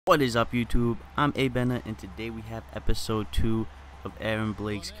What is up, YouTube? I'm Bennett, and today we have episode 2 of Aaron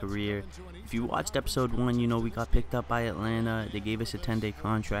Blake's career. If you watched episode 1, you know we got picked up by Atlanta. They gave us a 10-day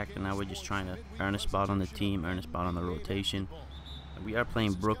contract, and now we're just trying to earn a spot on the team, earn a spot on the rotation. And we are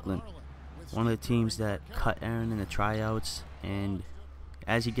playing Brooklyn, one of the teams that cut Aaron in the tryouts. And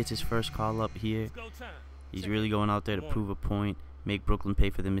as he gets his first call up here, he's really going out there to prove a point, make Brooklyn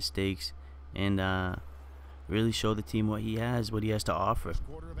pay for the mistakes, and really show the team what he has to offer.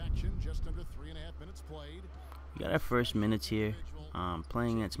 We got our first minutes here,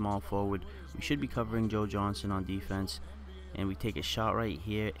 playing at small forward. We should be covering Joe Johnson on defense, and we take a shot right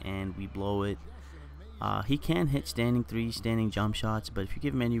here and we blow it. He can hit standing threes, standing jump shots, but if you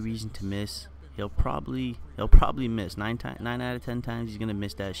give him any reason to miss, he'll probably miss. 9 out of 10 times he's gonna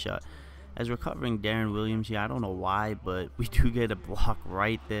miss that shot. As we're covering Darren Williams here, I don't know why, but we do get a block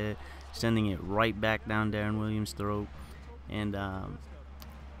right there, sending it right back down Darren Williams' throat. And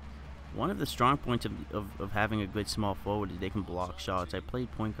one of the strong points of having a good small forward is they can block shots. I played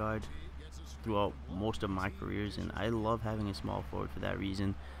point guard throughout most of my careers, and I love having a small forward for that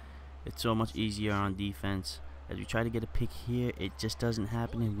reason. It's so much easier on defense. As we try to get a pick here, it just doesn't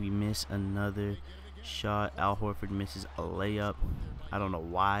happen, and we miss another shot. Al Horford misses a layup. I don't know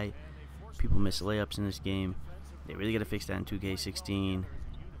why people miss layups in this game. They really got to fix that in 2K16.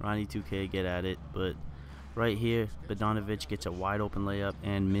 Ronnie 2K, get at it. But right here, Bogdanovic gets a wide open layup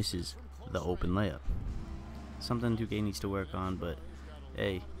and misses the open layup. Something 2K needs to work on, but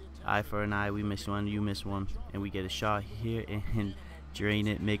hey, eye for an eye. We miss one, you miss one, and we get a shot here and drain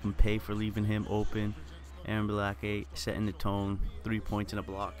it, make him pay for leaving him open. Aaron Blake setting the tone, 3 points and a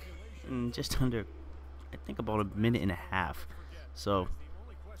block in just under, I think, about a minute and a half. So,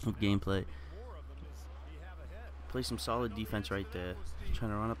 of gameplay. Play some solid defense right there.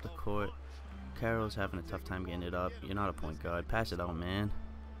 Trying to run up the court. Carroll's having a tough time getting it up. You're not a point guard. Pass it out, man.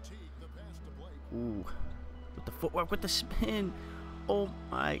 Ooh. With the footwork, with the spin. Oh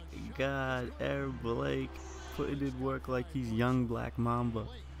my God. Aaron Blake putting in work like he's young Black Mamba.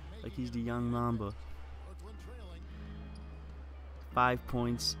 Like he's the young Mamba. 5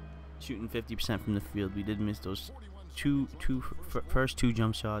 points. Shooting 50% from the field. We did miss those first two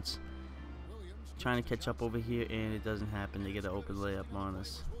jump shots. Trying to catch up over here, and it doesn't happen. They get an open layup on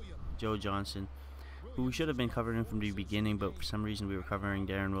us. Joe Johnson, who we should have been covering from the beginning, but for some reason we were covering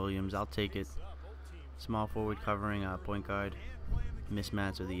Darren Williams. I'll take it. Small forward covering point guard.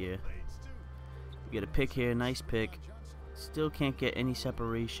 Mismatch of the year. We get a pick here. Nice pick. Still can't get any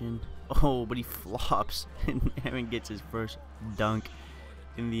separation. Oh, but he flops, and Aaron gets his first dunk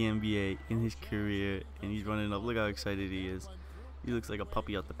in the NBA in his career, and he's running up. Look how excited he is. He looks like a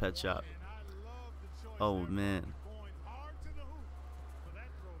puppy out the pet shop. Oh man.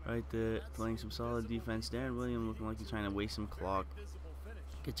 Right there, playing some solid defense. Darren Williams looking like he's trying to waste some clock.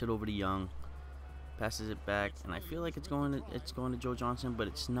 Gets it over to Young. Passes it back, and I feel like it's going to Joe Johnson, but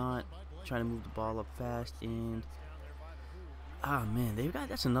it's not. Trying to move the ball up fast, and man,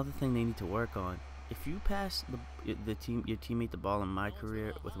 that's another thing they need to work on. If you pass your teammate the ball in my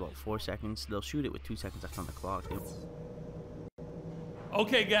career with about 4 seconds, they'll shoot it with 2 seconds left on the clock.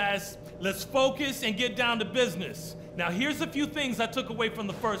 Okay, guys, let's focus and get down to business. Now, here's a few things I took away from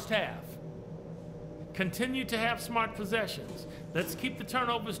the first half. Continue to have smart possessions. Let's keep the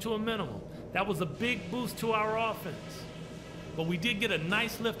turnovers to a minimum. That was a big boost to our offense. But we did get a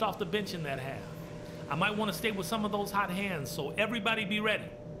nice lift off the bench in that half. I might want to stay with some of those hot hands, so everybody be ready.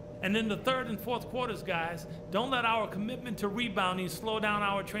 And in the third and fourth quarters, guys, don't let our commitment to rebounding slow down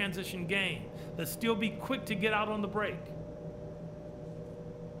our transition game. Let's still be quick to get out on the break.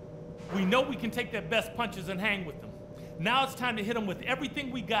 We know we can take their best punches and hang with them. Now it's time to hit them with everything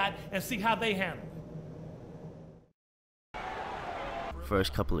we got and see how they handle it.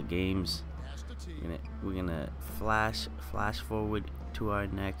 First couple of games, we're gonna flash forward to our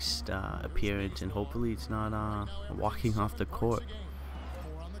next appearance, and hopefully it's not walking off the court.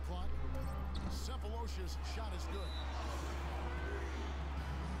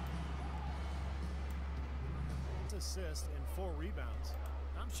 Assist and 4 rebounds.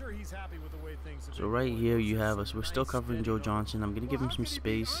 I'm sure he's happy with the way things have So right here you have us. We're still covering Joe Johnson. I'm gonna give him some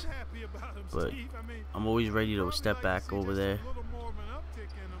space, but I'm always ready to step back over there.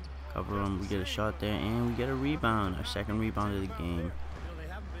 Cover him. We get a shot there, and we get a rebound. Our second rebound of the game.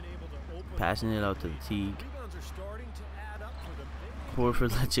 Passing it out to the Teague.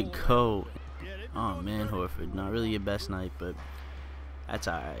 Horford lets it go. Oh man, Horford. Not really your best night, but that's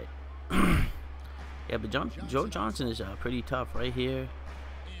alright. Yeah, but Joe Johnson is pretty tough right here.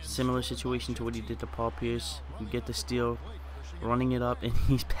 Similar situation to what he did to Paul Pierce. We get the steal, running it up, and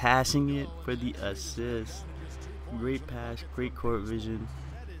he's passing it for the assist. Great pass, great court vision.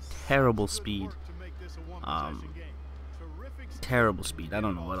 terrible speed. Terrible speed. I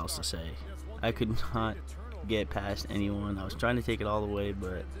don't know what else to say. I could not get past anyone. I was trying to take it all the way,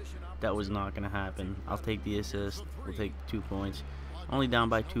 but that was not going to happen. I'll take the assist. We'll take 2 points. Only down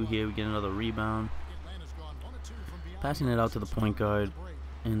by 2 here. We get another rebound. Passing it out to the point guard.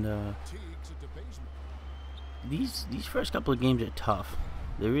 And these first couple of games are tough.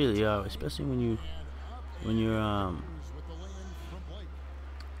 They really are, especially when you're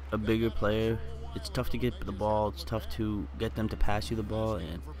a bigger player. It's tough to get the ball. It's tough to get them to pass you the ball,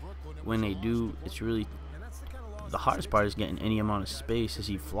 and when they do, it's really the hardest part is getting any amount of space as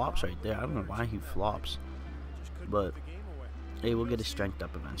he flops right there. I don't know why he flops, but hey, we'll get his strength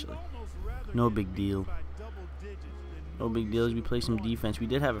up eventually. No big deal. No big deal as we play some defense. We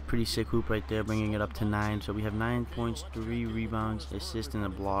did have a pretty sick hoop right there, bringing it up to 9. So we have 9 points, 3 rebounds, assist, and a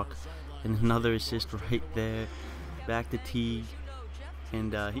block, and another assist right there. Back to Teague.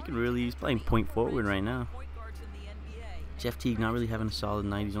 And he's playing point forward right now. Jeff Teague not really having a solid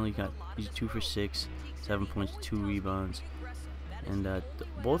night. He's 2 for 6, 7 points, 2 rebounds, and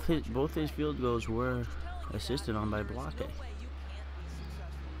both his field goals were assisted on by Blake.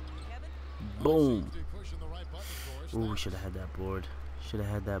 Boom. Ooh, we should have had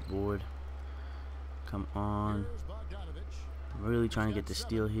that board. Come on. I'm really trying to get the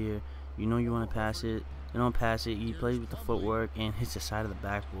steal here. You know you want to pass it. You don't pass it. He plays with the footwork and hits the side of the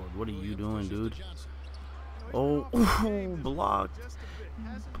backboard. What are you doing, dude? Oh, blocked.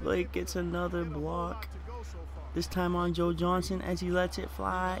 Blake gets another block. This time on Joe Johnson as he lets it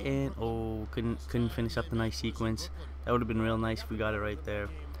fly, and couldn't finish up the nice sequence. That would have been real nice if we got it right there.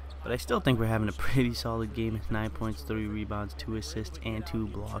 But I still think we're having a pretty solid game at 9 points, 3 rebounds, 2 assists, and 2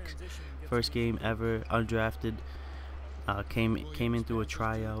 blocks. First game ever, undrafted. Came in through a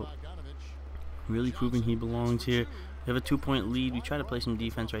tryout. Really proving he belongs here. We have a 2-point lead. We try to play some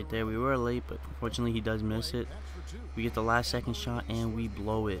defense right there. We were late, but unfortunately he does miss it. We get the last second shot and we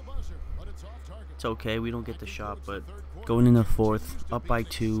blow it. It's okay, we don't get the shot, but going in the 4th, up by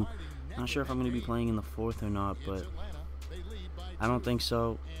 2. Not sure if I'm going to be playing in the 4th or not, but I don't think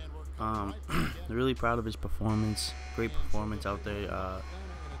so. Really proud of his performance. Great performance out there.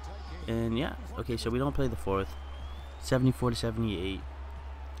 And yeah, okay, so we don't play the 4th. 74-78.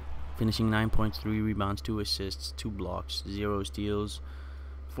 Finishing 9 points, 3 rebounds, 2 assists, 2 blocks, 0 steals,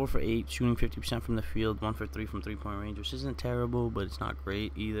 4 for 8, shooting 50% from the field, 1 for 3 from 3-point range, which isn't terrible, but it's not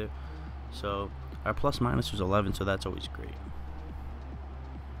great either. So our plus minus was 11, so that's always great.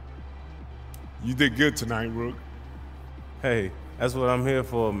 You did good tonight, Rook. Hey, that's what I'm here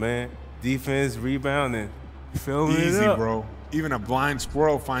for, man. Defense, rebounding. Filling it Easy, up. bro. Even a blind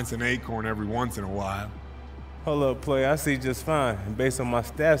squirrel finds an acorn every once in a while. Hold up, play. I see just fine. And based on my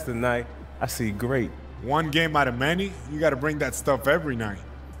stats tonight, I see great. One game out of many, you got to bring that stuff every night.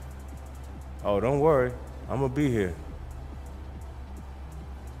 Oh, don't worry. I'm going to be here.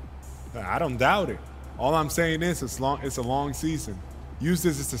 I don't doubt it. All I'm saying is it's a long season. Use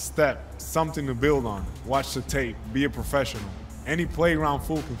this as a step, something to build on. Watch the tape. Be a professional. Any playground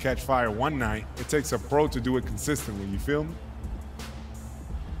fool can catch fire one night. It takes a pro to do it consistently. You feel me?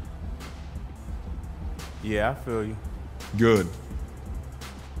 Yeah, I feel you. Good.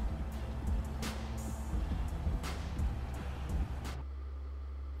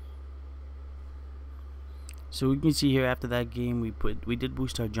 So we can see here after that game, we did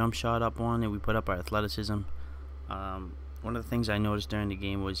boost our jump shot up one, and we put up our athleticism. One of the things I noticed during the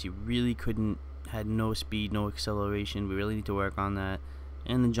game was he really had no speed, no acceleration. We really need to work on that.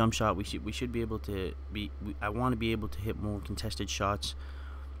 And the jump shot, we should be able to I want to be able to hit more contested shots,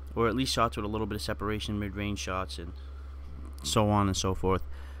 or at least shots with a little bit of separation, mid-range shots, and so on and so forth.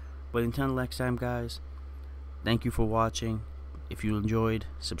 But until next time, guys, thank you for watching. If you enjoyed,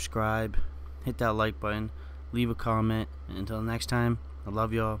 subscribe, hit that like button, leave a comment, and until next time, I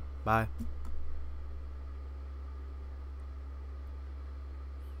love y'all. Bye.